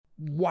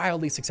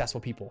wildly successful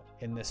people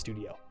in this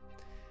studio,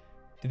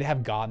 did they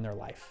have God in their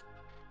life?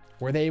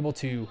 Were they able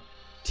to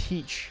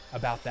teach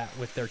about that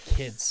with their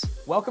kids?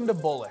 Welcome to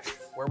Bullish,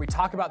 where we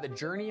talk about the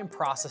journey and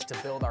process to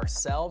build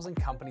ourselves and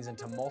companies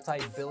into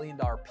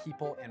multi-billion-dollar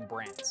people and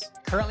brands.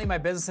 Currently, my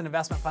business and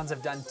investment funds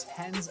have done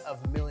tens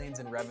of millions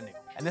in revenue.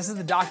 And this is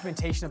the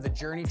documentation of the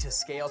journey to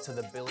scale to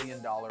the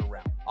billion-dollar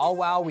realm. All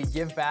while we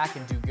give back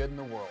and do good in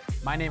the world.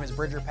 My name is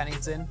Bridger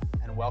Pennington,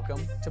 and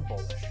welcome to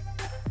Bullish.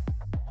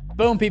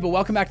 Boom, people,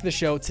 welcome back to the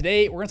show.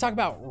 Today, we're gonna talk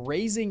about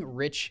raising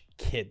rich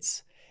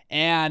kids.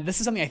 And this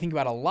is something I think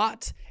about a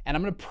lot, and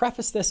I'm going to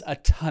preface this a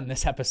ton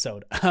this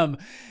episode.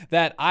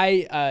 That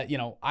I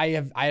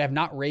have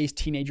not raised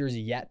teenagers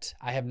yet.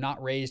 I have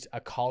not raised a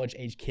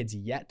college-age kids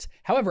yet.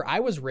 However, I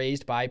was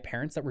raised by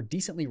parents that were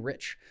decently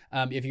rich.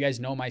 If you guys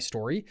know my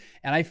story,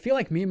 and I feel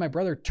like me and my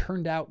brother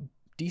turned out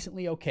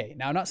decently okay.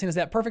 Now, I'm not saying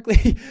that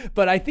perfectly,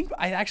 but I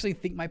actually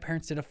think my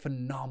parents did a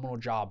phenomenal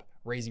job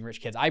raising rich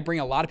kids. I bring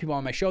a lot of people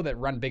on my show that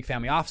run big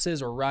family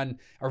offices or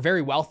are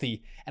very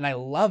wealthy, and I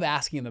love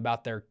asking them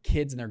about their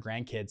kids and their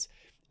grandkids.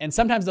 And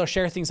sometimes they'll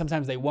share things,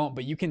 sometimes they won't,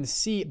 but you can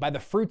see by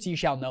the fruits you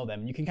shall know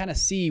them. You can kind of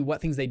see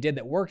what things they did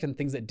that worked and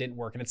things that didn't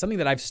work. And it's something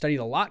that I've studied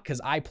a lot because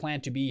I plan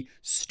to be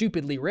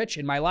stupidly rich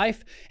in my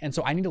life. And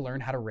so I need to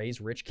learn how to raise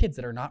rich kids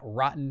that are not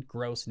rotten,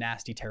 gross,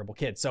 nasty, terrible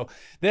kids. So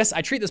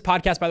I treat this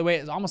podcast, by the way,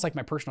 as almost like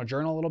my personal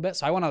journal a little bit.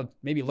 So I want to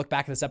maybe look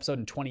back at this episode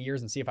in 20 years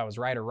and see if I was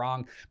right or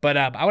wrong. But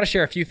I want to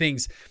share a few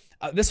things.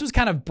 This was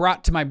kind of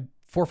brought to my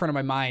forefront of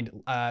my mind.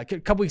 A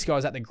couple weeks ago, I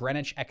was at the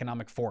Greenwich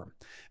Economic Forum.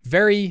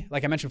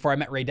 Like I mentioned before, I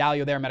met Ray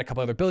Dalio there. I met a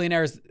couple other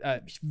billionaires,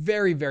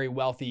 very, very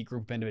wealthy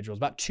group of individuals,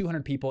 about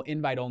 200 people,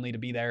 invite only to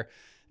be there.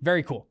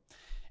 Very cool.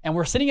 And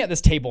we're sitting at this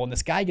table and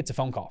this guy gets a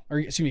phone call, or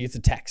excuse me, gets a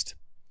text.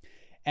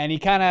 And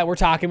we're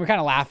talking, we're kind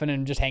of laughing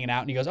and just hanging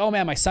out. And he goes, "Oh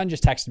man, my son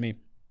just texted me.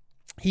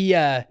 He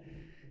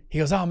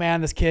goes, oh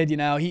man, this kid,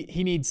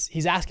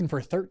 he's asking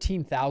for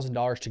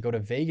 $13,000 to go to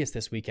Vegas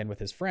this weekend with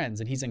his friends.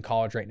 And he's in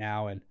college right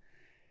now.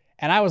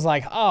 And I was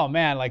like, oh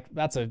man, like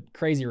that's a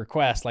crazy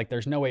request. Like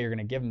there's no way you're going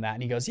to give him that.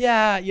 And he goes,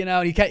 yeah,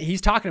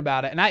 he's talking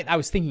about it. And I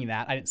was thinking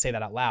that. I didn't say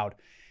that out loud.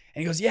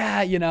 And he goes,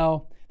 yeah,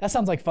 that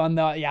sounds like fun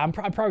though. Yeah, I'm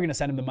probably going to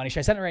send him the money. Should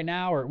I send it right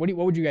now? Or what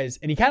would you guys?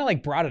 And he kind of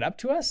like brought it up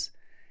to us.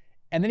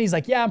 And then he's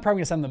like, yeah, I'm probably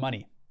going to send him the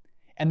money.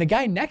 And the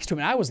guy next to him,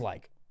 and I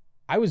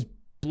was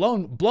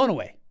blown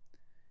away.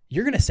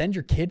 You're going to send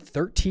your kid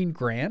 13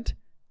 grand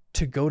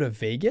to go to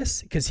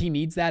Vegas because he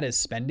needs that as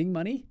spending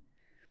money?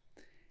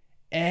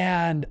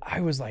 And I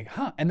was like,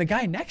 huh. And the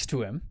guy next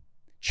to him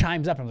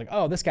chimes up and I was like,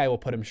 oh, this guy will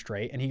put him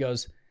straight. And he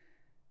goes,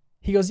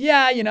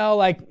 yeah,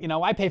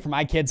 I pay for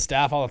my kids'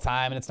 stuff all the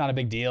time and it's not a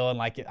big deal.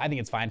 And I think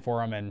it's fine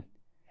for him. And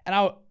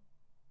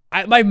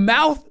my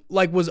mouth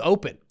was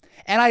open.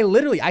 And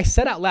I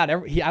said out loud, I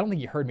don't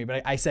think he heard me,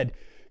 but I said,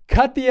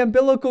 cut the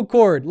umbilical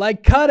cord,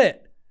 cut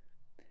it.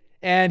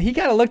 And he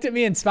kind of looked at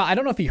me and smiled. I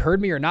don't know if he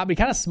heard me or not, but he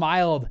kind of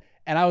smiled.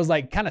 And I was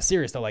kind of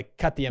serious though,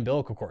 cut the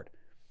umbilical cord.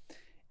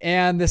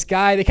 And this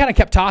guy, they kind of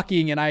kept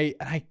talking, and I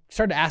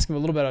started to ask him a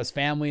little bit about his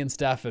family and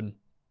stuff. And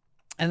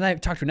then I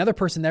talked to another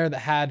person there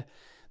that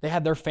they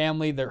had their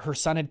family, her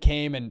son had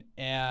came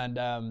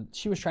and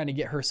she was trying to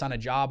get her son a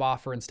job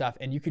offer and stuff.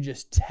 And you could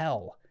just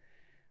tell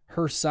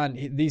her son,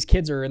 these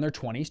kids are in their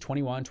 20s,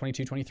 21,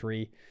 22,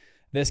 23.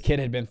 This kid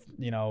had been,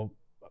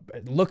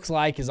 it looks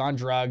like is on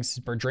drugs,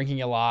 or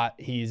drinking a lot.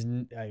 He's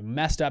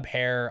messed up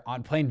hair,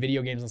 on playing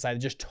video games on the side,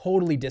 just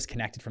totally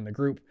disconnected from the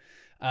group.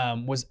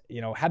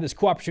 Had this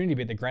cool opportunity to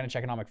be at the Greenwich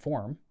Economic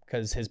Forum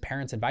because his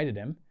parents invited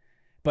him,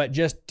 but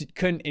just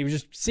couldn't. It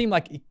just seemed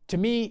like, to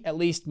me at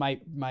least,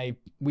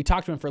 we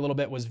talked to him for a little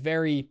bit, was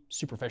very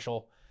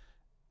superficial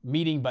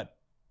meeting, but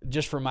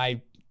just for my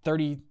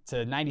 30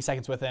 to 90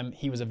 seconds with him,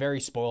 he was a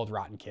very spoiled,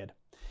 rotten kid.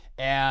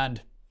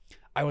 And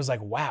I was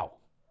like, wow,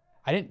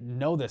 I didn't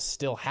know this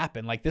still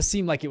happened. This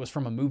seemed like it was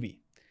from a movie.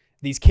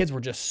 These kids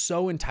were just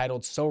so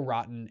entitled, so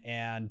rotten,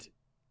 and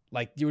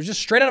it was just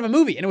straight out of a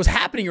movie, and it was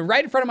happening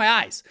right in front of my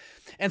eyes.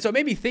 And so it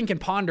made me think and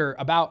ponder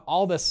about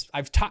all this.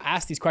 I've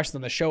asked these questions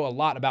on the show a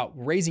lot about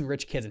raising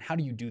rich kids and how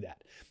do you do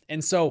that?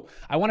 And so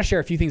I want to share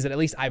a few things that at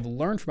least I've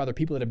learned from other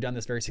people that have done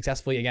this very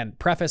successfully. Again,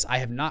 preface, I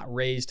have not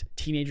raised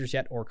teenagers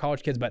yet or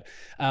college kids, but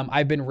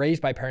I've been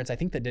raised by parents, I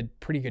think, that did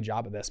a pretty good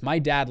job of this. My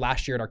dad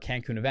last year at our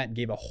Cancun event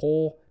gave a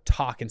whole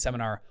talk and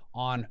seminar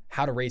on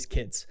how to raise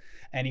kids.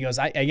 And he goes,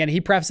 he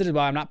prefaced it,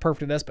 well, I'm not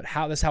perfect at this, but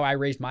this is how I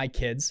raised my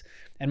kids.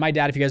 And my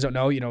dad, if you guys don't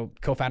know,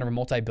 co-founder of a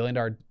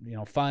multi-billion-dollar,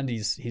 fund.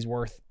 He's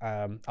worth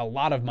a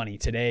lot of money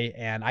today.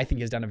 And I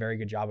think he's done a very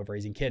good job of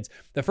raising kids.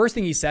 The first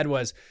thing he said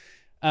was,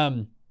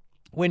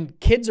 when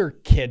kids are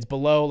kids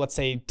below, let's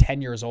say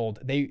 10 years old,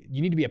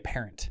 you need to be a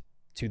parent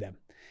to them.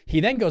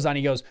 He then goes on,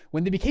 he goes,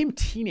 when they became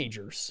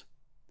teenagers,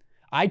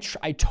 I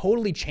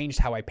totally changed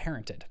how I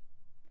parented.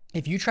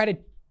 If you try to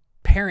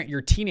parent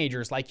your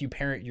teenagers like you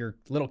parent your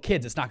little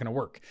kids, it's not going to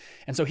work.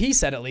 And so he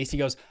said, at least, he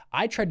goes,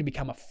 I tried to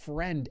become a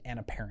friend and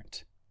a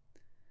parent.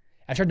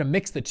 I tried to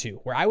mix the two,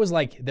 where I was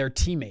like their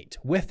teammate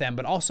with them,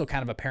 but also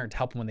kind of a parent to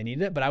help them when they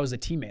needed it. But I was a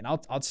teammate. And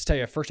I'll just tell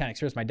you a firsthand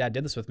experience. My dad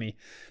did this with me.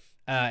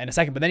 in a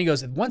second. But then he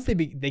goes, once they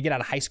get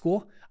out of high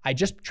school, I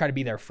just try to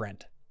be their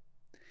friend.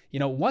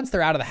 Once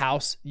they're out of the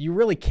house, you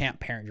really can't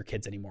parent your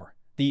kids anymore.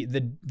 The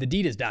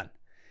deed is done.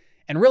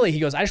 And really, he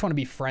goes, I just want to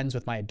be friends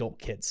with my adult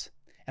kids.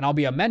 And I'll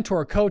be a mentor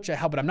or coach, I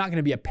help, but I'm not going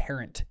to be a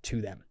parent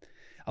to them.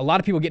 A lot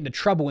of people get into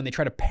trouble when they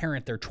try to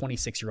parent their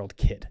 26-year-old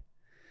kid.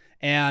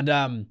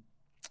 And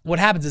what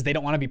happens is they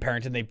don't want to be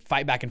parented. They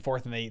fight back and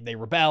forth and they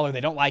rebel or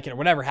they don't like it or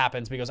whatever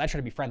happens. But he goes, I try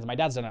to be friends. And my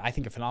dad's done, I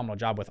think, a phenomenal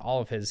job with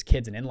all of his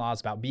kids and in-laws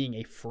about being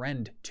a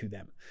friend to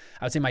them.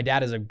 I would say my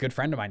dad is a good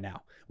friend of mine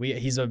now.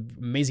 He's an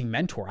amazing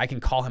mentor. I can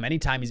call him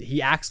anytime.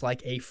 He acts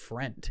like a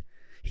friend.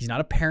 He's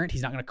not a parent.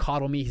 He's not going to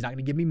coddle me. He's not going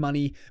to give me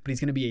money, but he's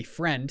going to be a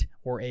friend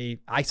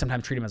I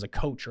sometimes treat him as a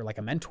coach or like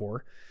a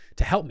mentor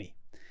to help me.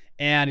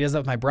 And he does that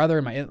with my brother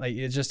and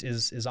it just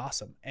is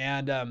awesome.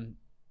 And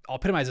I'll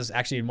epitomize this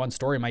actually in one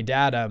story. My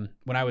dad,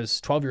 when I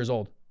was 12 years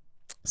old,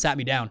 sat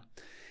me down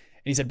and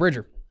he said,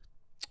 Bridger,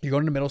 you're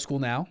going to middle school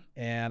now.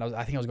 And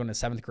I think I was going to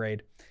 7th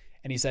grade.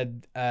 And he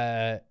said,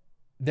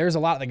 there's a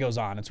lot that goes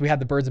on. And so we had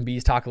the birds and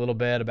bees talk a little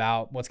bit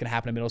about what's going to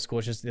happen in middle school.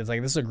 It's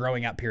like, this is a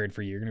growing up period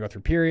for you. You're going to go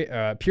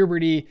through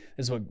puberty.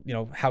 This is what,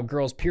 how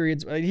girls'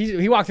 periods,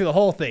 he walked through the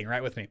whole thing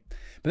right with me.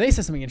 But then he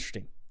said something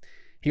interesting.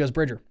 He goes,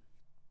 Bridger,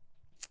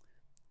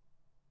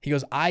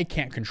 I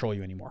can't control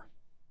you anymore.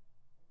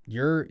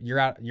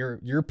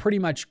 You're pretty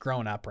much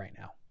grown up right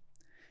now.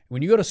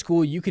 When you go to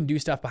school, you can do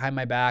stuff behind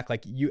my back,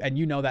 and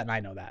you know that, and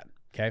I know that.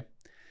 Okay.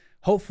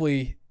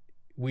 Hopefully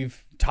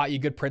we've taught you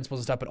good principles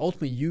and stuff, but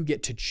ultimately you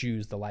get to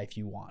choose the life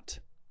you want.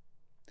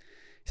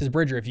 He says,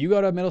 Bridger, if you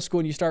go to middle school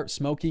and you start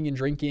smoking and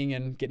drinking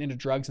and getting into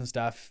drugs and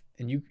stuff,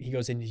 and he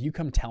goes, and you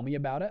come tell me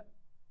about it.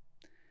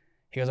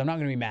 He goes, I'm not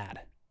going to be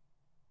mad.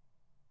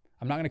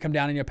 I'm not going to come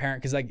down on your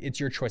parent because it's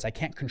your choice. I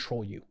can't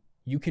control you.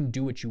 You can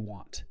do what you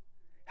want.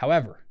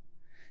 However,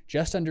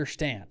 just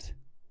understand,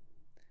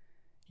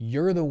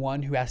 you're the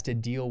one who has to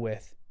deal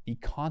with the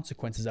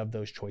consequences of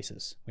those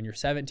choices. When you're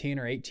 17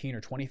 or 18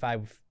 or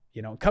 25,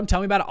 come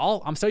tell me about it.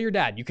 I'm still your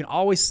dad. You can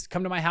always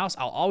come to my house.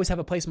 I'll always have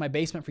a place in my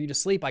basement for you to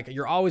sleep.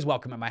 You're always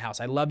welcome at my house.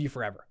 I love you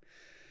forever.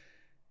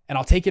 And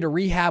I'll take you to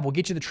rehab. We'll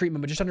get you the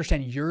treatment, but just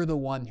understand you're the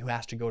one who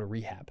has to go to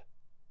rehab.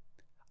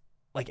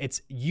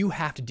 You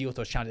have to deal with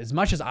those challenges. As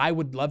much as I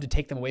would love to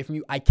take them away from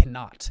you, I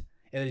cannot.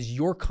 It is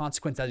your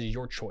consequence. That is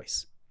your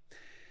choice.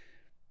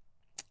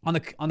 On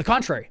the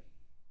contrary,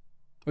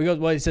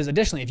 he says,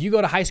 additionally, if you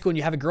go to high school and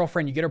you have a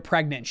girlfriend, you get her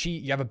pregnant, and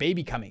you have a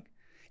baby coming,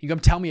 you come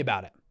tell me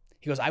about it.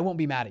 He goes, I won't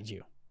be mad at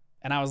you.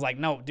 And I was like,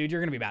 no, dude, you're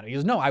going to be mad at me. He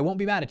goes, no, I won't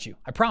be mad at you.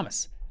 I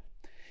promise.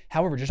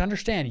 However, just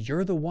understand,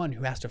 you're the one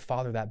who has to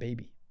father that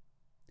baby.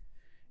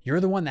 You're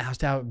the one that has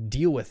to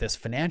deal with this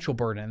financial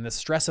burden and the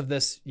stress of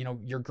this,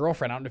 your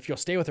girlfriend. I don't know if you'll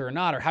stay with her or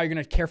not, or how you're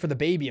going to care for the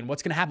baby and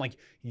what's going to happen.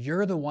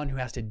 You're the one who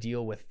has to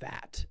deal with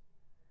that.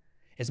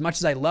 As much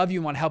as I love you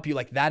and want to help you,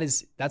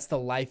 that's the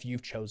life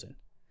you've chosen.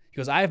 He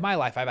goes, I have my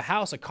life. I have a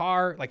house, a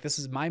car. This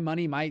is my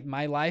money,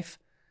 my life.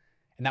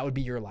 And that would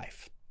be your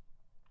life.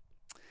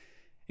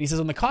 And he says,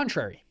 on the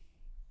contrary,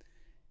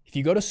 if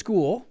you go to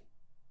school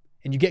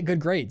and you get good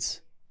grades,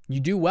 you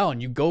do well,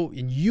 and you go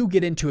and you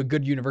get into a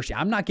good university.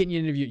 I'm not getting you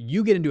an interview.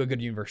 You get into a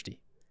good university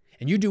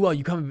and you do well.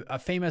 You become a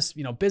famous,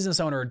 business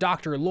owner, a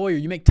doctor, a lawyer.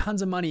 You make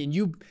tons of money and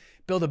you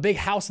build a big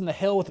house in the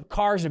hill with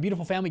cars and a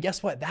beautiful family.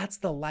 Guess what? That's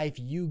the life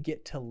you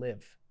get to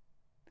live.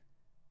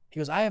 He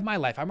goes, I have my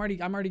life. I'm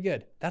already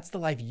good. That's the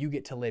life you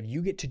get to live.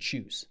 You get to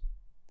choose.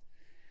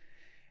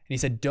 And he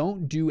said,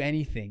 don't do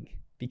anything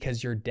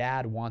because your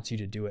dad wants you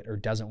to do it or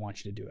doesn't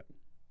want you to do it.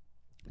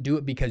 Do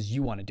it because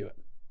you want to do it.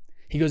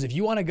 He goes, if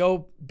you want to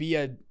go be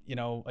a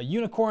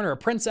unicorn or a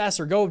princess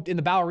or go in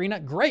the ballerina,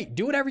 great.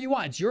 Do whatever you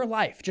want. It's your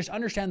life. Just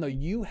understand, though,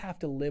 you have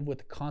to live with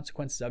the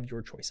consequences of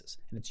your choices,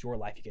 and it's your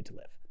life you get to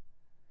live.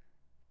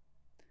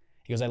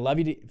 He goes, I love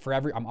you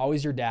forever. I'm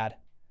always your dad,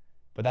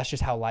 but that's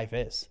just how life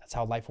is. That's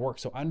how life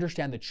works. So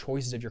understand the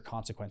choices of your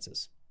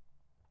consequences.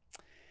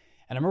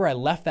 And I remember I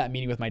left that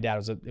meeting with my dad.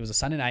 It was a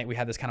Sunday night. We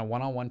had this kind of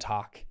one-on-one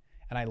talk,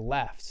 and I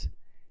left,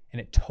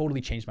 and it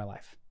totally changed my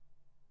life.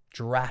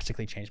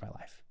 Drastically changed my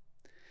life.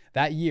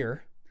 That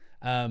year,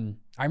 I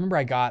remember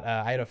I got a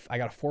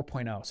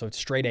 4.0, so it's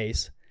straight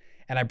A's,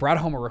 and I brought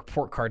home a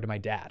report card to my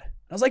dad.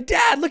 I was like,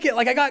 Dad, look at,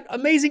 I got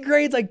amazing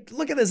grades.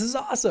 Look at this. This is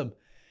awesome.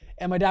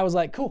 And my dad was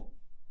like, cool.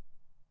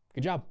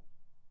 Good job.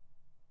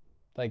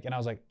 And I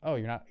was like, oh,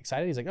 you're not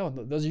excited? He's like, oh,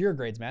 those are your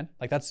grades, man.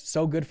 That's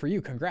so good for you.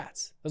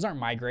 Congrats. Those aren't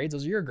my grades.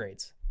 Those are your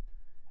grades.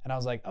 And I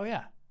was like, oh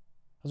yeah,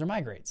 those are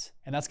my grades.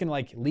 And that's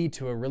going to lead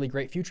to a really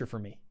great future for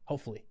me,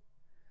 hopefully.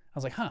 I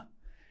was like, huh.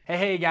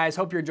 Hey guys,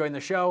 hope you're enjoying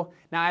the show.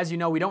 Now, as you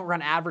know, we don't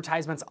run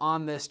advertisements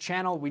on this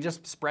channel. We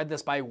just spread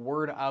this by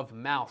word of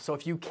mouth. So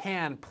if you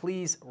can,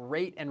 please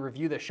rate and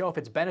review the show. If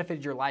it's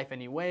benefited your life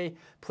anyway,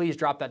 please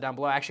drop that down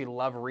below. I actually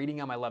love reading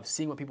them. I love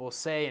seeing what people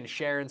say and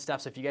share and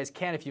stuff. So if you guys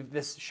can,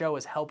 this show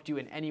has helped you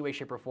in any way,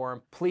 shape, or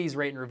form, please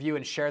rate and review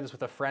and share this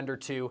with a friend or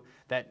two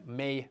that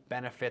may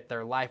benefit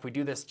their life. We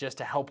do this just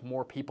to help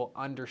more people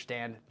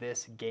understand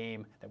this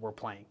game that we're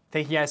playing.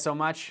 Thank you guys so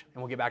much,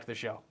 and we'll get back to the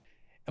show.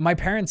 my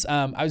parents,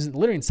 I was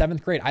literally in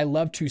 7th grade. I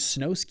loved to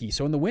snow ski.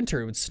 So in the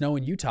winter, it would snow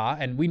in Utah,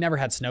 and we never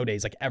had snow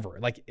days, like ever.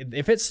 Like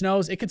if it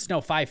snows, it could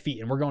snow 5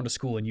 feet, and we're going to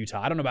school in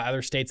Utah. I don't know about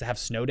other states that have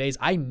snow days.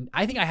 I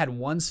think I had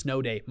one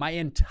snow day my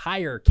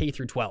entire K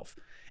through 12,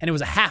 and it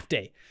was a half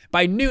day.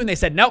 By noon, they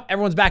said, nope,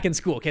 everyone's back in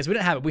school. Okay, so we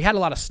didn't have it. We had a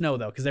lot of snow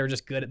though, because they were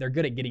just they're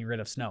good at getting rid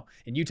of snow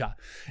in Utah.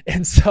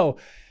 And so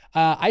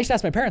I used to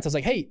ask my parents, I was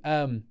like, hey,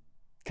 can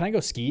I go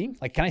skiing?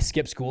 Like, can I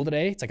skip school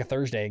today? It's like a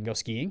Thursday and go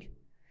skiing.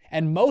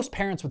 And most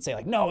parents would say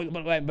like, no,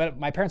 but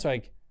my parents were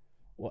like,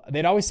 well,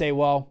 they'd always say,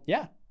 well,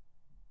 yeah.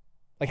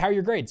 Like, how are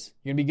your grades?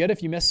 You gonna be good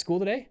if you miss school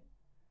today?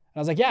 And I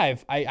was like, yeah,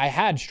 I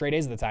had straight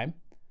A's at the time.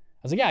 I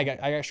was like, yeah,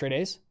 I got straight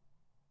A's.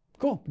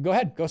 Cool, go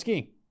ahead, go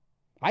skiing.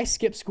 I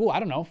skipped school, I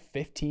don't know,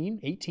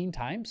 15, 18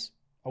 times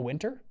a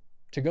winter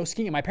to go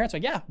skiing. And my parents were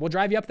like, yeah, we'll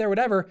drive you up there,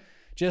 whatever.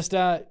 Just,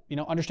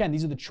 understand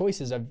these are the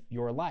choices of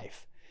your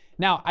life.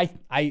 Now,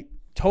 I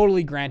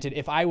totally granted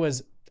if I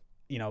was,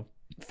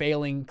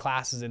 failing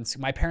classes, and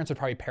my parents would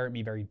probably parent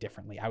me very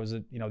differently. I was,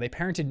 they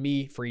parented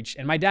me for each,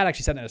 and my dad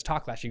actually said that in his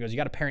talk class. He goes, you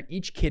got to parent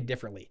each kid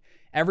differently.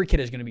 Every kid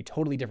is going to be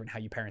totally different how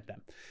you parent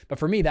them. But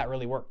for me, that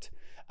really worked.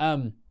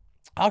 I'll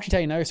actually tell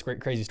you another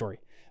crazy story.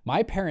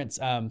 My parents,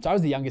 so I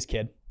was the youngest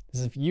kid.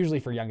 This is usually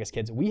for youngest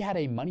kids. We had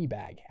a money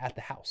bag at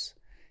the house.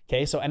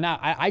 Okay. So, and now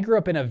I grew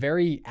up in a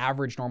very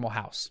average, normal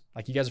house.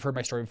 Like you guys have heard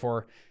my story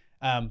before.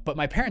 But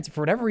my parents,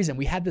 for whatever reason,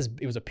 we had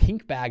it was a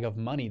pink bag of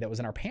money that was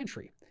in our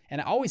pantry. And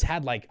I always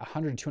had like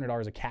 $100,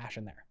 $200 of cash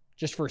in there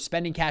just for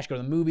spending cash, go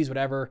to the movies,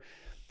 whatever.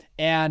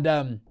 And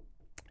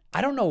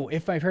I don't know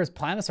if my parents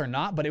planned this or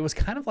not, but it was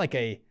kind of like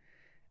a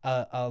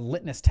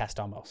litmus test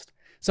almost.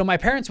 So my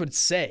parents would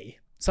say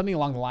something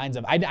along the lines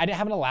of, I didn't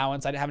have an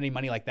allowance. I didn't have any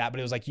money like that, but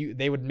it was like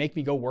they would make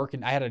me go work,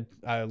 and I had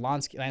a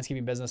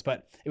landscaping business,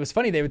 but it was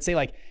funny. They would say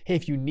like, hey,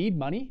 if you need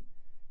money,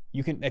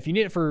 if you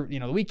need it for,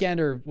 the weekend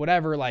or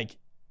whatever, like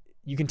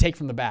you can take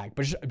from the bag,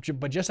 but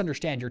just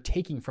understand you're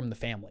taking from the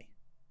family.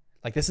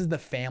 Like this is the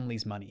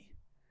family's money.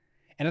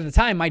 And at the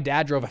time, my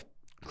dad drove a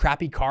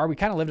crappy car. We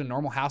kind of lived in a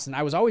normal house. And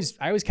I always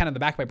kind of in the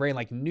back of my brain,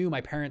 like knew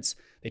my parents,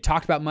 they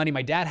talked about money.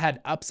 My dad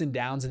had ups and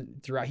downs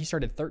throughout. He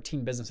started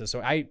 13 businesses.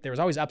 So there was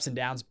always ups and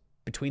downs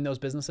between those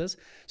businesses.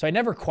 So I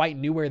never quite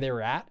knew where they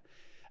were at.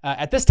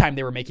 At this time,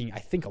 they were making, I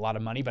think, a lot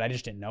of money, but I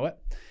just didn't know it.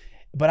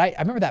 But I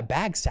remember that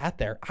bag sat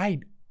there. I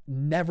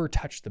never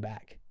touched the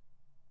bag.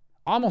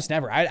 Almost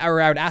never. I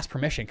would ask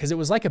permission because it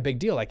was like a big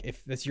deal. Like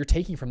if you're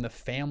taking from the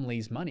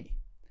family's money.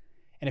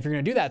 And if you're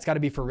going to do that, it's got to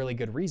be for a really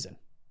good reason.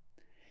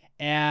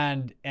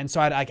 And so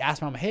I'd like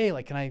ask mom, hey,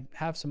 like, can I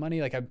have some money?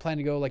 Like I plan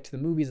to go like to the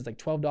movies. It's like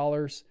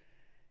 $12.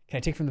 Can I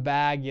take from the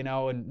bag,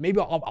 and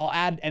maybe I'll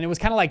add. And it was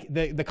kind of like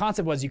the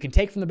concept was you can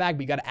take from the bag,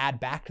 but you got to add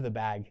back to the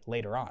bag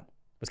later on.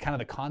 It was kind of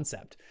the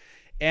concept.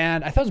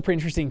 And I thought it was a pretty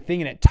interesting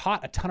thing. And it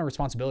taught a ton of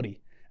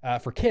responsibility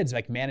for kids,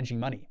 like managing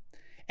money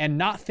and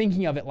not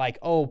thinking of it like,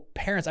 oh,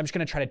 parents, I'm just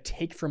going to try to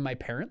take from my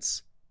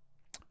parents.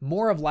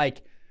 More of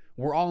like,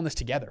 we're all in this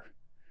together.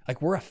 Like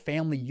we're a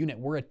family unit,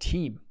 we're a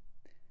team.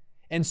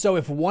 And so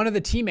if one of the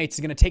teammates is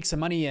going to take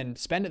some money and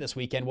spend it this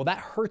weekend, well, that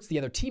hurts the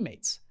other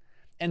teammates.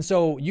 And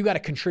so you got to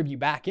contribute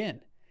back in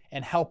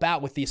and help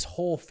out with this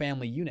whole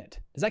family unit.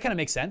 Does that kind of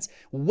make sense?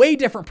 Way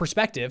different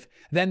perspective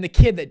than the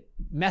kid that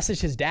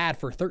messaged his dad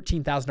for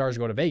 $13,000 to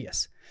go to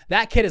Vegas.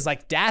 That kid is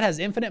like, dad has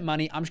infinite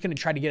money. I'm just going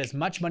to try to get as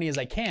much money as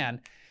I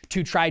can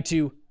to try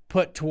to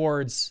put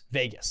towards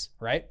Vegas,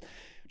 right?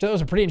 So that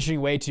was a pretty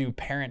interesting way to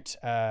parent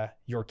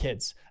your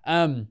kids.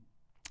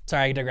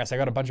 Sorry, I digress. I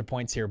got a bunch of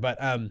points here, but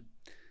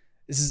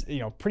this is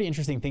pretty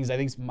interesting things. I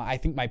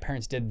think my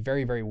parents did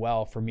very, very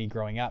well for me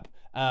growing up.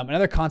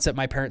 Another concept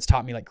my parents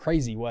taught me like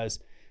crazy was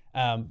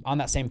on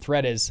that same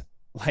thread is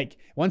like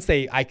once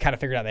I kind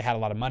of figured out they had a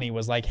lot of money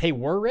was like, hey,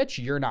 we're rich,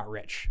 you're not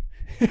rich.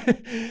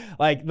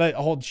 Like the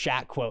whole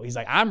Shaq quote. He's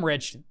like, I'm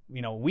rich,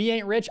 we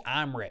ain't rich,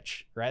 I'm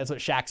rich, right? That's what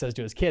Shaq says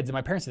to his kids. And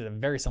my parents did a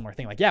very similar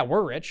thing. Like, yeah,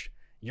 we're rich,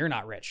 you're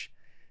not rich.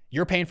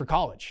 You're paying for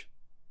college.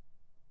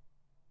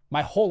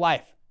 My whole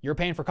life, you're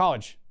paying for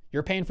college.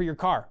 You're paying for your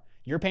car.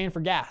 You're paying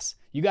for gas.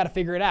 You got to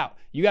figure it out.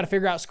 You got to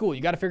figure out school.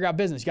 You got to figure out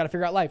business. You got to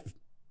figure out life.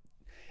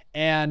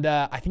 And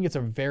I think it's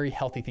a very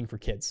healthy thing for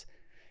kids.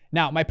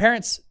 Now, my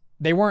parents,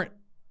 they weren't,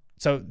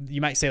 so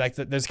you might say like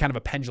there's kind of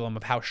a pendulum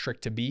of how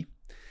strict to be.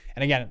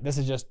 And again, this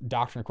is just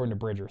doctrine according to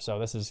Bridger.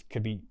 So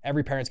could be,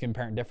 every parent's going to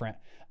parent different.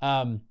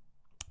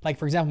 Like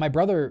for example, my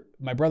brother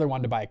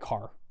wanted to buy a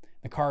car.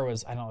 The car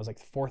was, I don't know, it was like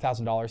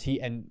 $4,000.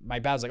 And my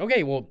dad was like,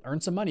 okay, well,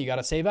 earn some money. You got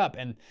to save up.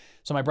 And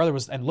so my brother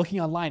was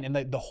looking online, and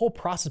the whole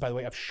process, by the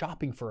way, of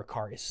shopping for a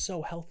car is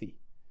so healthy.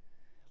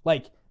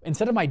 Like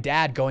instead of my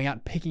dad going out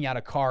and picking out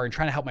a car and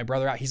trying to help my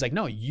brother out, he's like,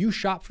 no, you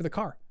shop for the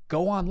car.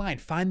 Go online,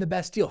 find the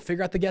best deal,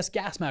 figure out the best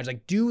gas mileage,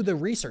 like do the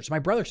research. My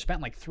brother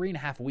spent like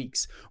 3.5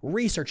 weeks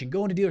researching,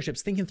 going to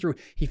dealerships, thinking through.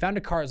 He found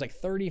a car, it was like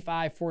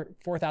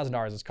 $4,000,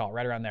 let's call it,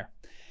 right around there.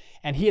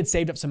 And he had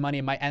saved up some money,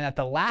 and at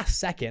the last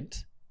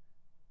second,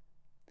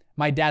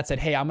 my dad said,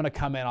 hey, I'm going to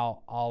come in.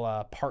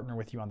 I'll partner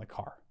with you on the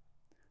car.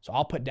 So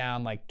I'll put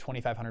down like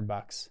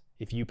 $2,500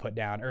 if you put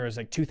down, or it was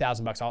like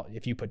 $2,000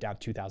 if you put down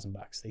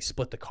 $2,000. They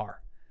split the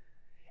car.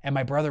 And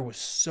my brother was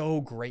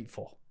so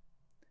grateful.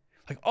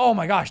 Like, oh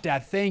my gosh,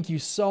 Dad, thank you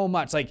so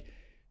much. Like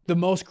the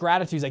most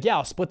gratitude. He's like, yeah,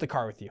 I'll split the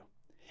car with you.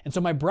 And so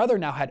my brother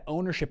now had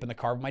ownership in the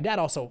car, but my dad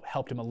also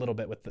helped him a little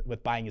bit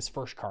with buying his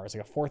first car. It's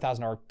like a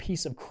 $4,000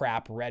 piece of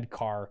crap red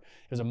car.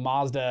 It was a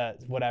Mazda,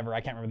 whatever,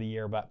 I can't remember the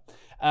year,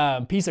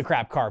 but piece of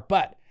crap car.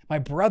 But my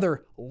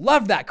brother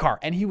loved that car,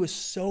 and he was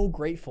so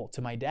grateful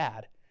to my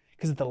dad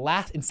because at the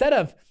last,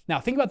 now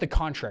think about the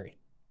contrary.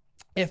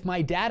 If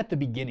my dad at the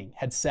beginning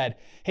had said,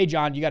 hey,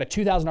 John, you got a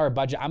 $2,000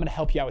 budget. I'm going to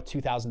help you out with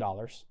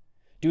 $2,000.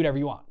 Do whatever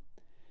you want.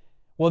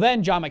 Well,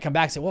 then John might come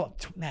back and say, well,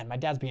 man, my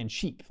dad's being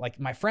cheap. Like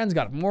my friend's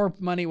got more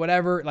money,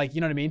 whatever. Like,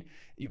 you know what I mean?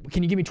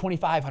 Can you give me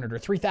 $2,500 or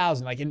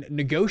 $3,000? Like in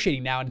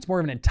negotiating now, and it's more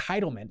of an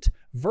entitlement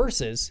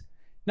versus,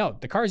 no,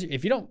 the cars,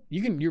 if you don't,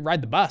 you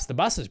ride the bus. The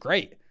bus is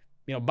great.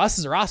 You know,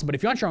 buses are awesome, but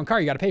if you want your own car,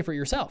 you got to pay for it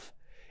yourself.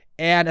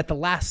 And at the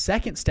last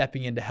second,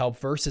 stepping in to help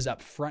versus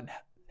up front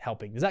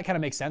helping. Does that kind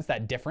of make sense,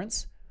 that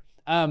difference?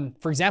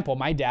 For example,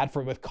 my dad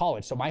with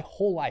college. So my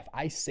whole life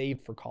I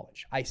saved for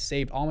college. I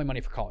saved all my money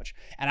for college.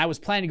 And I was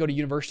planning to go to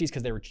universities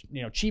because they were,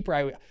 cheaper.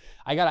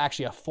 I got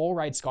actually a full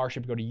ride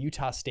scholarship to go to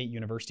Utah State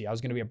University. I was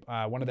going to be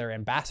one of their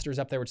ambassadors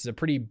up there, which is a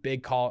pretty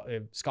big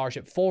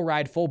scholarship, full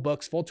ride, full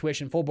books, full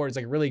tuition, full board. It's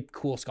like a really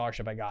cool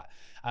scholarship I got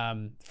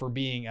for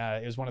being,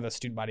 it was one of the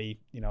student body,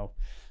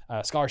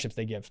 scholarships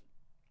they give.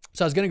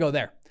 So I was going to go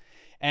there.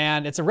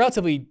 And it's a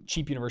relatively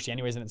cheap university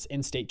anyways, and it's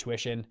in-state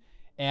tuition.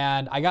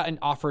 And I got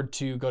offered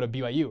to go to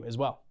BYU as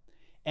well.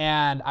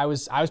 And I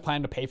was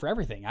planning to pay for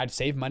everything. I'd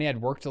saved money. I'd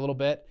worked a little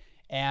bit.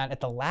 And at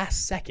the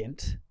last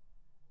second,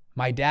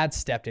 my dad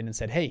stepped in and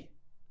said, hey,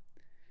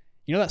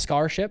 you know that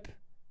scholarship?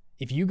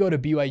 If you go to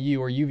BYU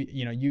or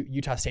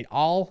Utah State,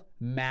 I'll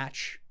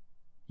match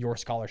your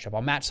scholarship.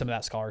 I'll match some of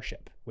that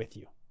scholarship with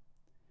you.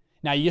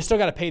 Now, you still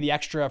got to pay the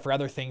extra for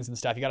other things and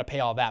stuff. You got to pay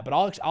all that. But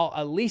I'll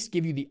at least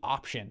give you the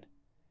option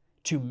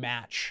to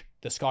match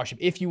the scholarship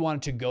if you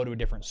wanted to go to a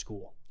different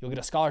school. You'll get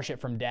a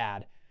scholarship from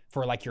dad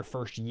for like your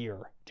first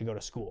year to go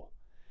to school.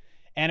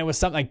 And it was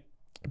something like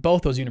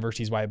both those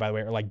universities, by the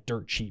way, are like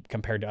dirt cheap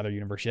compared to other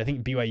universities. I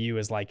think BYU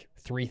is like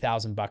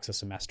 $3,000 a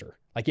semester.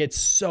 Like it's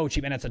so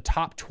cheap, and it's a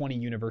top 20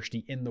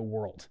 university in the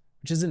world,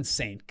 which is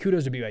insane.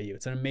 Kudos to BYU.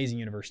 It's an amazing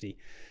university.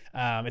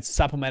 It's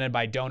supplemented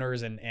by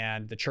donors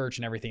and the church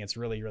and everything. It's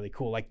really, really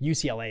cool. Like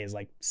UCLA is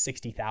like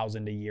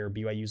 $60,000 a year.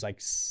 BYU is like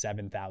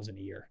 $7,000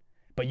 a year,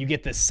 but you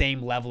get the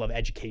same level of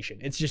education.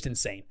 It's just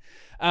insane.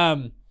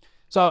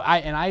 So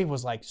I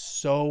was like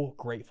so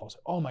grateful. So,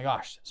 oh my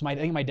gosh. So I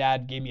think my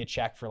dad gave me a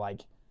check for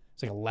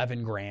it's like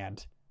 11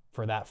 grand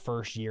for that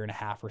first year and a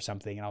half or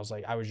something. And I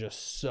was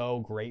just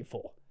so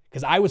grateful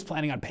because I was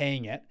planning on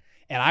paying it,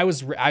 and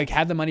I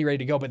had the money ready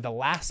to go. But the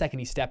last second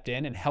he stepped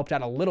in and helped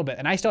out a little bit,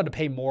 and I still had to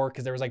pay more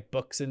because there was like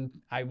books and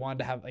I wanted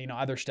to have,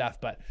 other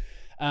stuff. But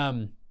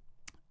I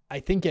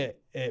think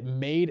it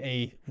made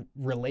a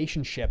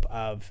relationship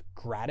of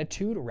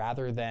gratitude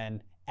rather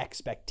than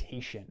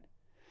expectation.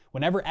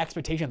 Whenever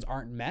expectations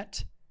aren't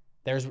met,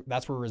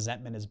 that's where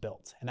resentment is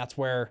built. And that's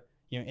where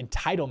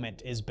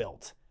entitlement is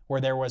built. Where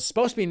there was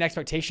supposed to be an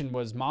expectation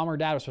was mom or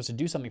dad was supposed to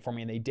do something for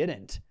me and they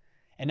didn't.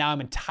 And now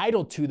I'm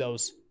entitled to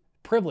those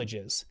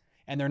privileges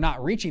and they're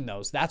not reaching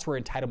those. That's where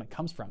entitlement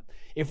comes from.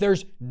 If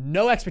there's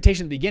no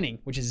expectation at the beginning,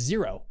 which is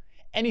zero,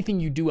 anything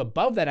you do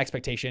above that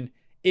expectation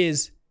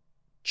is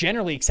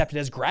generally accepted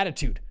as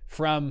gratitude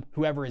from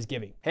whoever is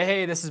giving.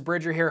 Hey, this is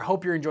Bridger here.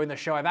 Hope you're enjoying the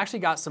show. I've actually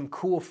got some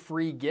cool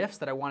free gifts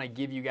that I want to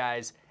give you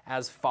guys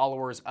as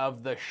followers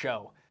of the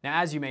show. Now,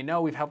 as you may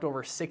know, we've helped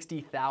over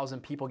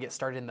 60,000 people get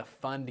started in the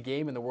fund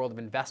game in the world of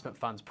investment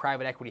funds,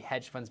 private equity,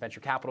 hedge funds, venture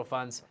capital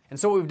funds. And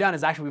so what we've done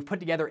is actually we've put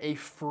together a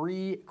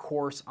free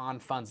course on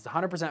funds. It's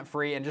 100%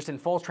 free, and just in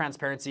full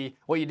transparency,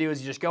 what you do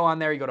is you just go on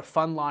there, you go to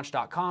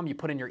fundlaunch.com, you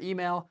put in your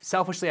email.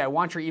 Selfishly, I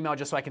want your email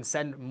just so I can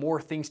send more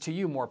things to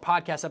you, more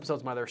podcast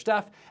episodes, more other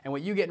stuff. And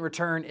what you get in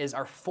return is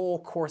our full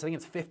course. I think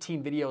it's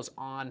 15 videos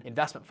on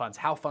investment funds,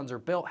 how funds are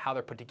built, how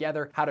they're put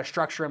together, how to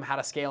structure them, how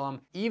to scale them.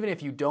 Even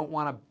if you don't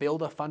want to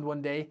build a fund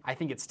one day, I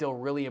think it's still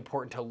really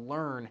important to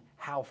learn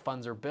how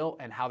funds are built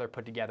and how they're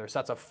put together. So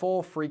that's a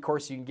full free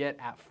course you can get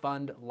at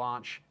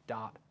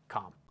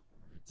fundlaunch.com.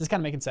 Is this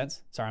kind of making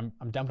sense? Sorry,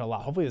 I'm dumping a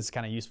lot. Hopefully this is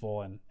kind of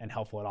useful and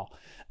helpful at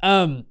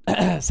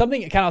all.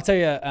 Something kind of, I'll tell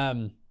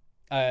you,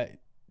 a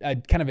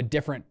kind of a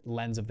different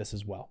lens of this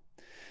as well.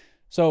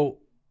 So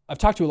I've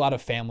talked to a lot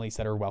of families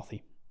that are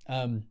wealthy.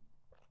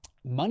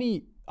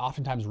 Money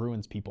oftentimes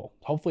ruins people.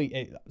 Hopefully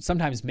it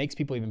sometimes makes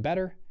people even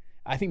better.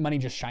 I think money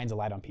just shines a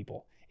light on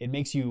people. It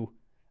makes you,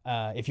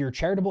 if you're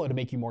charitable, it'll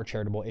make you more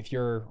charitable. If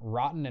you're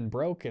rotten and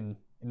broke, and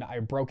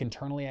broke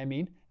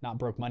internally, not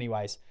broke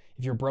money-wise.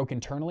 If you're broke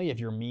internally, if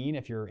you're mean,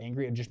 if you're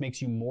angry, it just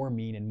makes you more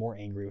mean and more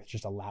angry with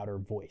just a louder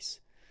voice.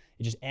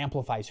 It just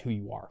amplifies who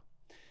you are.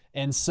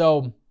 And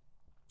so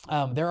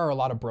there are a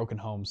lot of broken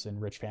homes in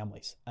rich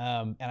families.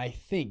 And I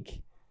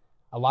think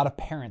a lot of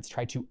parents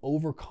try to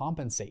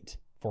overcompensate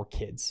for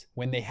kids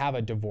when they have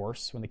a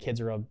divorce, when the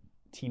kids are of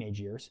teenage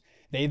years.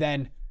 They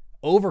then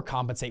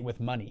overcompensate with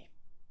money.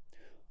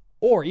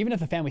 Or even if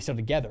the family's still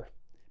together,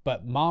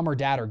 but mom or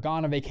dad are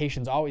gone on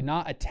vacations, always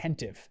not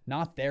attentive,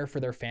 not there for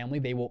their family,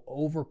 they will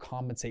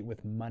overcompensate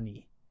with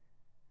money,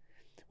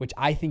 which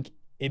I think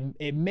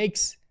it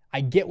makes, I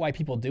get why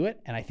people do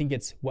it, and I think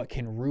it's what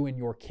can ruin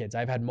your kids.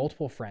 I've had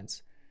multiple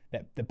friends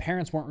that the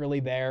parents weren't really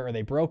there, or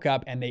they broke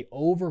up and they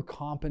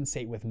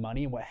overcompensate with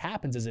money. And what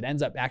happens is it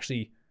ends up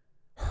actually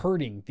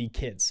hurting the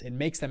kids. It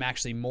makes them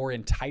actually more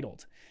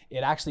entitled. It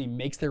actually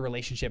makes their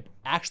relationship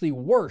actually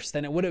worse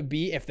than it would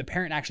be if the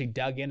parent actually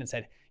dug in and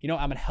said, I'm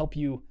going to help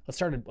you. Let's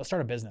start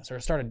a business, or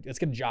let's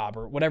get a job,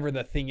 or whatever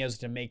the thing is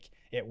to make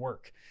it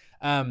work.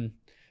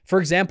 For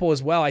example,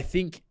 as well,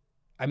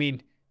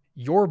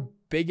 your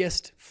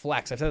biggest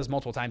flex, I've said this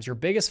multiple times, your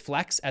biggest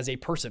flex as a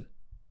person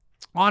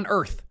on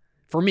earth,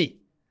 for me,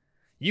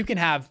 you can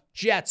have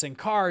jets and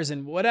cars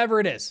and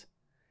whatever it is.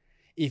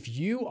 If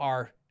you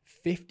are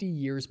 50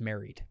 years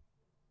married,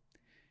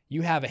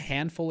 you have a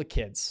handful of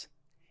kids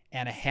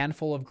and a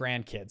handful of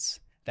grandkids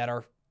that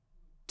are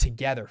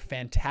together,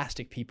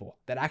 fantastic people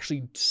that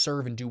actually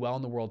serve and do well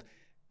in the world.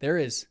 There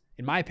is,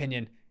 in my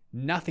opinion,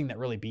 nothing that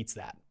really beats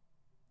that.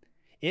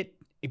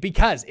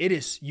 Because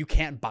you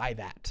can't buy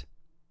that.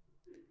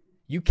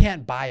 You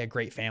can't buy a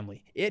great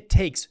family. It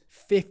takes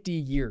 50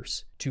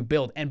 years to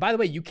build. And by the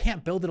way, you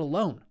can't build it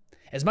alone.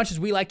 As much as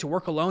we like to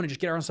work alone and just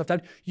get our own stuff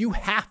done, you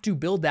have to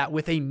build that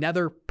with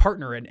another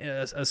partner and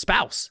a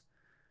spouse.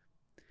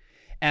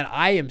 And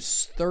I am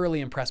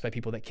thoroughly impressed by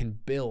people that can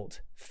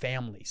build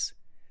families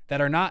that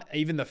are not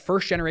even the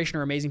first generation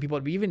are amazing people,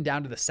 but even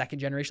down to the second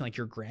generation, like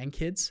your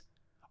grandkids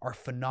are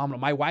phenomenal.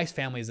 My wife's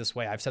family is this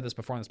way. I've said this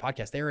before on this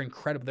podcast. They're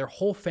incredible. Their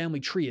whole family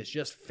tree is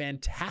just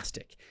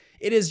fantastic.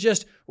 It is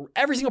just,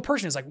 every single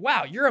person is like,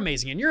 wow, you're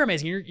amazing and you're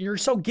amazing. You're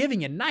so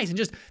giving and nice, and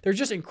they're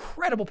just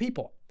incredible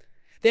people.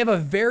 They have a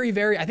very,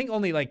 very, I think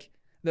only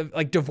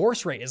the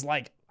divorce rate is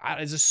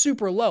is a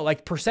super low,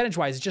 percentage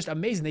wise. It's just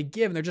amazing. They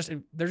give, and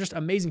they're just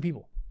amazing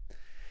people.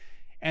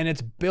 And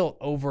it's built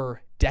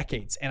over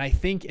decades. And I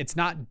think it's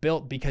not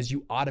built because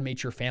you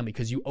automate your family,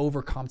 because you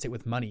overcompensate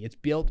with money. It's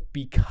built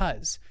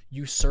because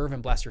you serve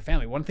and bless your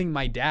family. One thing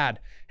my dad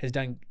has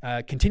done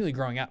continually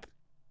growing up,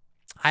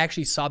 I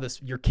actually saw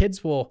this. Your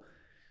kids will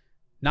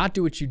not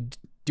do what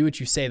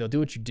you say, they'll do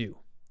what you do.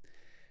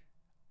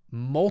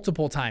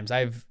 Multiple times, I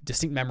have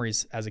distinct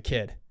memories as a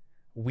kid.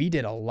 We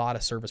did a lot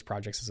of service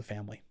projects as a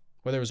family,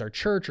 whether it was our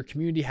church or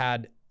community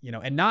had,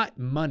 and not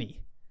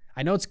money.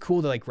 I know it's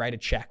cool to write a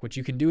check, which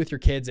you can do with your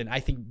kids, and I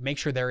think make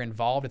sure they're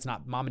involved. It's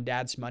not mom and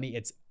dad's money,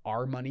 it's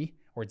our money,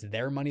 or it's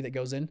their money that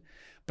goes in.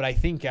 But I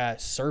think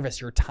service,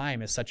 your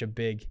time, is such a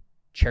big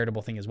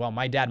charitable thing as well.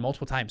 My dad,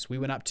 multiple times, we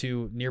went up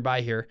to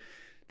nearby here.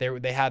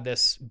 They had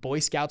this Boy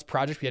Scouts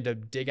project. We had to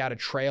dig out a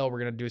trail. We're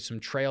going to do some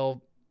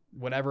trail,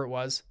 whatever it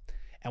was.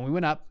 And we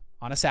went up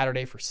on a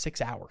Saturday for 6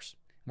 hours.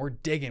 We're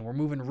digging, we're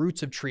moving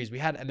roots of trees.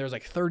 And there's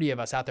 30 of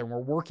us out there, and we're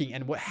working.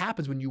 And what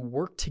happens when you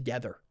work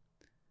together?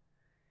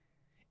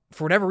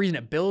 For whatever reason,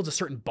 it builds a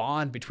certain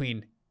bond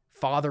between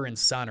father and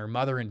son, or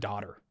mother and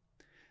daughter.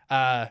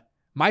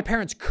 My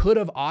parents could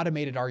have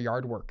automated our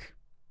yard work.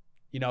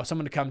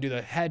 Someone to come do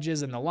the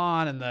hedges and the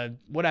lawn and the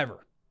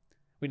whatever.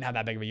 We didn't have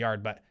that big of a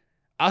yard, but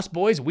us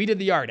boys, we did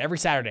the yard every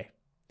Saturday.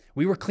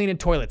 We were cleaning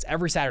toilets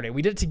every Saturday.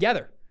 We did it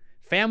together.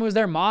 Family was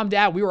there, mom,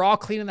 dad, we were all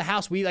cleaning the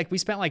house. We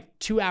spent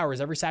 2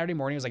 hours every Saturday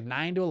morning. It was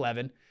 9 to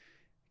 11.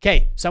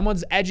 Okay,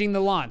 someone's edging the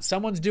lawn.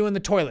 Someone's doing the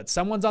toilets.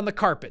 Someone's on the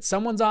carpet.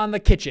 Someone's on the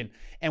kitchen.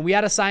 And we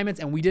had assignments,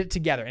 and we did it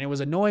together. And it was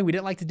annoying. We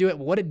didn't like to do it.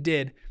 But what it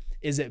did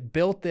is it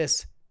built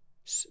this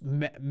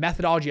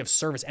methodology of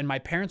service. And my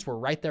parents were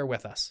right there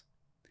with us.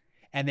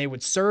 And they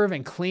would serve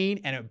and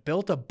clean, and it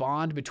built a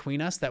bond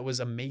between us that was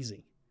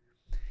amazing.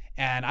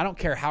 And I don't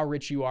care how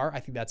rich you are. I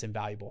think that's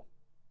invaluable.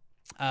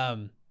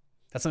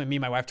 That's something me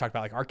and my wife talked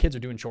about. Our kids are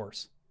doing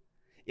chores.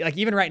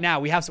 Even right now,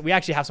 we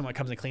actually have someone that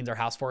comes and cleans our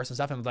house for us and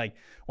stuff. And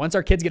once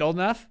our kids get old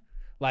enough,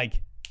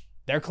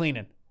 they're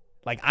cleaning.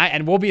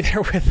 And we'll be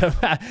there with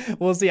them.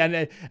 We'll see.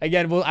 And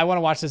again, I want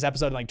to watch this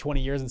episode in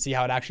 20 years and see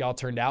how it actually all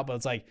turned out.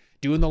 But it's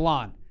doing the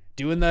lawn,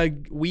 doing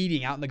the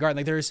weeding out in the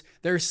garden.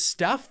 There's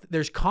stuff,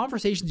 there's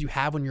conversations you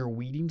have when you're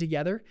weeding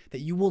together that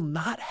you will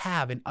not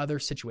have in other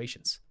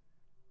situations.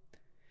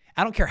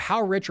 I don't care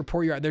how rich or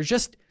poor you are.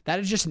 That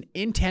is just an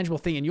intangible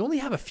thing. And you only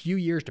have a few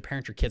years to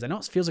parent your kids. I know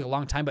it feels like a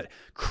long time, but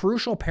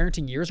crucial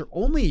parenting years are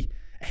only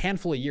a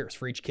handful of years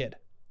for each kid.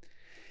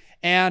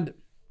 And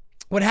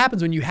what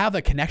happens when you have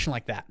a connection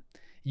like that?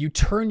 You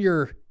turn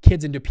your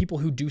kids into people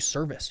who do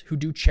service, who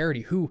do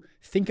charity, who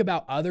think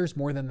about others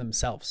more than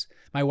themselves.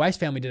 My wife's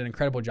family did an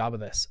incredible job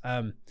of this.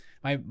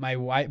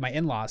 My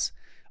in-laws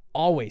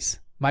always,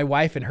 my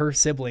wife and her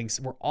siblings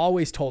were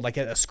always told, at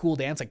a school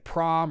dance, like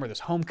prom or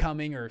this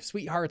homecoming or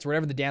sweethearts or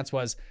whatever the dance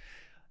was,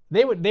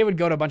 they would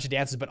go to a bunch of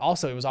dances, but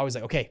also it was always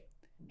okay,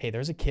 hey,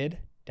 there's a kid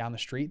down the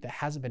street that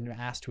hasn't been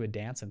asked to a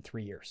dance in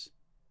 3 years.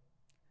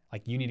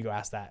 You need to go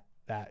ask that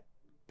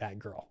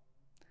girl.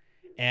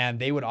 And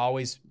they would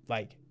always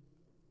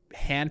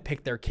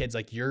handpick their kids,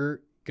 you're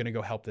going to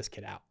go help this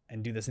kid out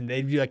and do this. And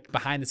they'd do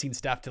behind the scenes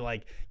stuff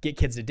to get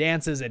kids to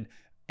dances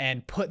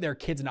and put their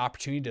kids an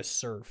opportunity to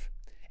serve.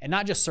 And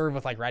not just serve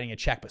with writing a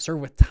check, but serve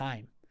with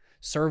time,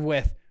 serve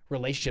with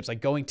relationships,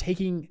 like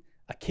taking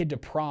a kid to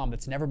prom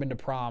that's never been to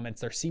prom.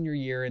 It's their senior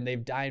year and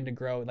they've dying to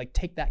grow. Like,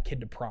 take that kid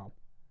to prom.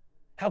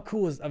 How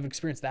cool of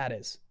experience that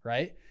is,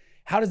 right?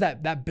 How does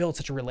that build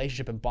such a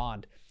relationship and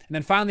bond? And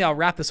then finally, I'll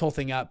wrap this whole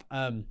thing up.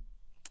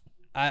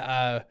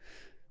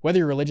 Whether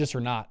you're religious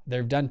or not,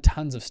 they've done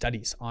tons of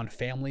studies on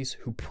families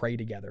who pray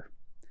together.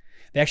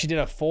 They actually did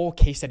a full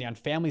case study on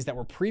families that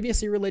were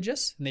previously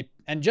religious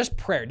and just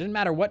prayer. It didn't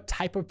matter what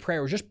type of prayer,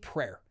 it was just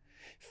prayer.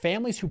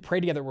 Families who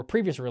prayed together were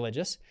previously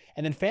religious,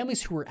 and then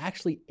families who were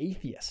actually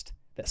atheist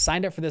that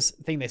signed up for this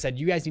thing. They said,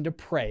 you guys need to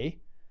pray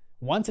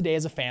once a day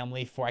as a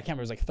family for, I can't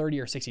remember, it was like 30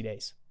 or 60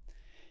 days.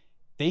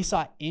 They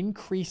saw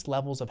increased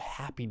levels of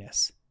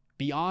happiness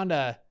beyond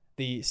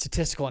the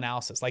statistical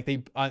analysis. Like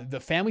the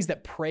families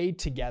that prayed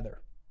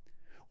together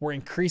were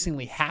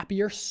increasingly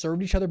happier,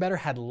 served each other better,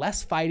 had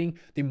less fighting.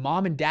 The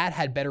mom and dad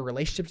had better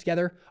relationships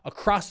together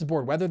across the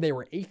board, whether they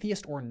were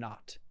atheist or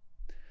not.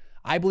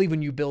 I believe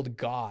when you build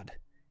God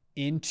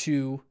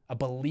into a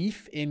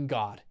belief in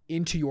God,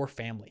 into your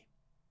family,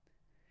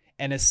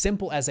 and as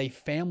simple as a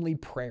family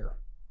prayer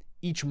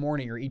each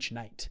morning or each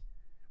night,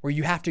 where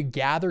you have to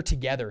gather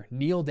together,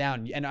 kneel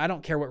down, and I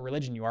don't care what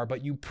religion you are,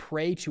 but you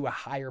pray to a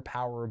higher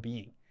power or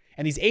being.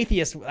 And these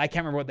atheists, I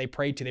can't remember what they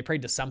prayed to. They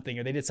prayed to something,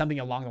 or they did something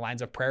along the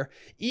lines of prayer.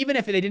 Even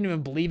if they didn't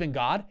even believe in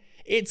God,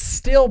 it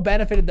still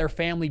benefited their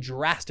family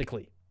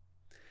drastically.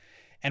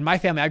 And my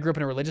family, I grew up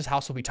in a religious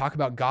household. We talk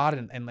about God,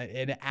 and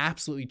it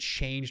absolutely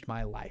changed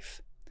my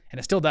life. And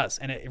it still does.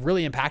 And it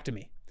really impacted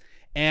me.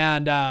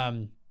 And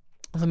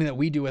something that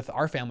we do with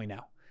our family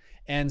now.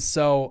 And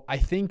so I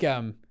think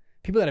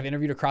people that I've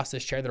interviewed across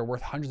this chair that are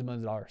worth hundreds of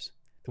millions of dollars,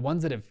 the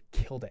ones that have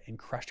killed it and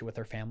crushed it with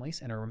their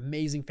families and are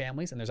amazing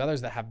families, and there's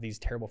others that have these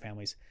terrible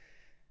families,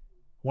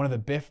 one of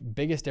the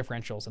biggest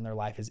differentials in their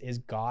life is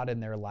God in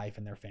their life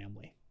and their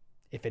family.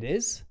 If it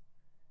is,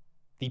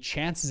 the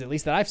chances, at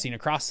least that I've seen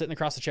sitting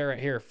across the chair right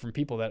here from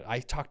people that I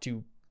talk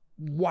to,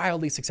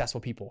 wildly successful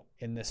people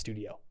in this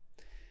studio,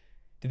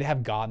 did they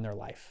have God in their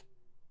life?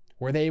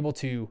 Were they able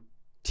to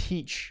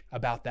teach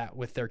about that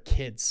with their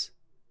kids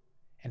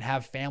and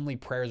have family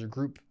prayers or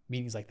group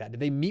meetings like that? Did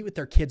they meet with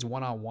their kids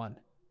one-on-one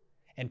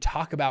and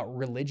talk about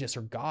religious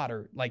or God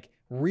or like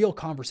real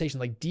conversations,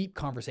 like deep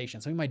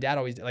conversations? Something my dad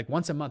always did, like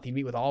once a month, he'd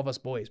meet with all of us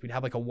boys. We'd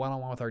have like a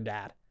one-on-one with our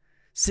dad,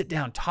 sit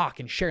down, talk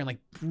and share and like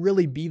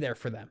really be there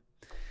for them.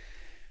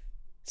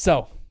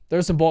 So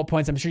there's some bullet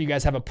points. I'm sure you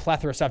guys have a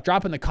plethora of stuff.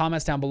 Drop in the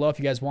comments down below if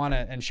you guys want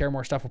to and share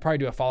more stuff. We'll probably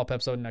do a follow-up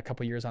episode in a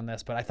couple of years on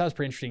this, but I thought it was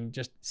pretty interesting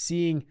just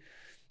seeing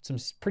some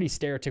pretty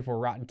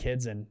stereotypical rotten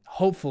kids, and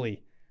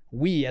hopefully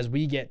as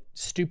we get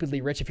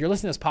stupidly rich, if you're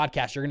listening to this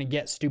podcast, you're going to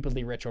get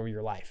stupidly rich over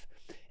your life.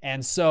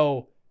 And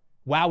so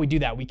while we do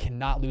that, we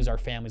cannot lose our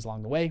families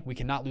along the way. We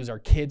cannot lose our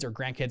kids or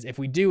grandkids. If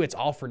we do, it's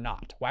all for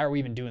naught. Why are we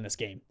even doing this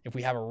game? If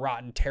we have a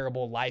rotten,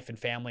 terrible life and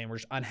family and we're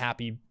just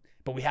unhappy,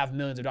 but we have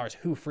millions of dollars,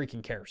 who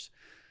freaking cares?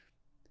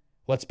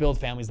 Let's build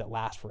families that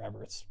last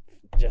forever. It's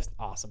just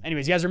awesome.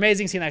 Anyways, you guys are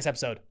amazing. See you next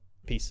episode.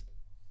 Peace.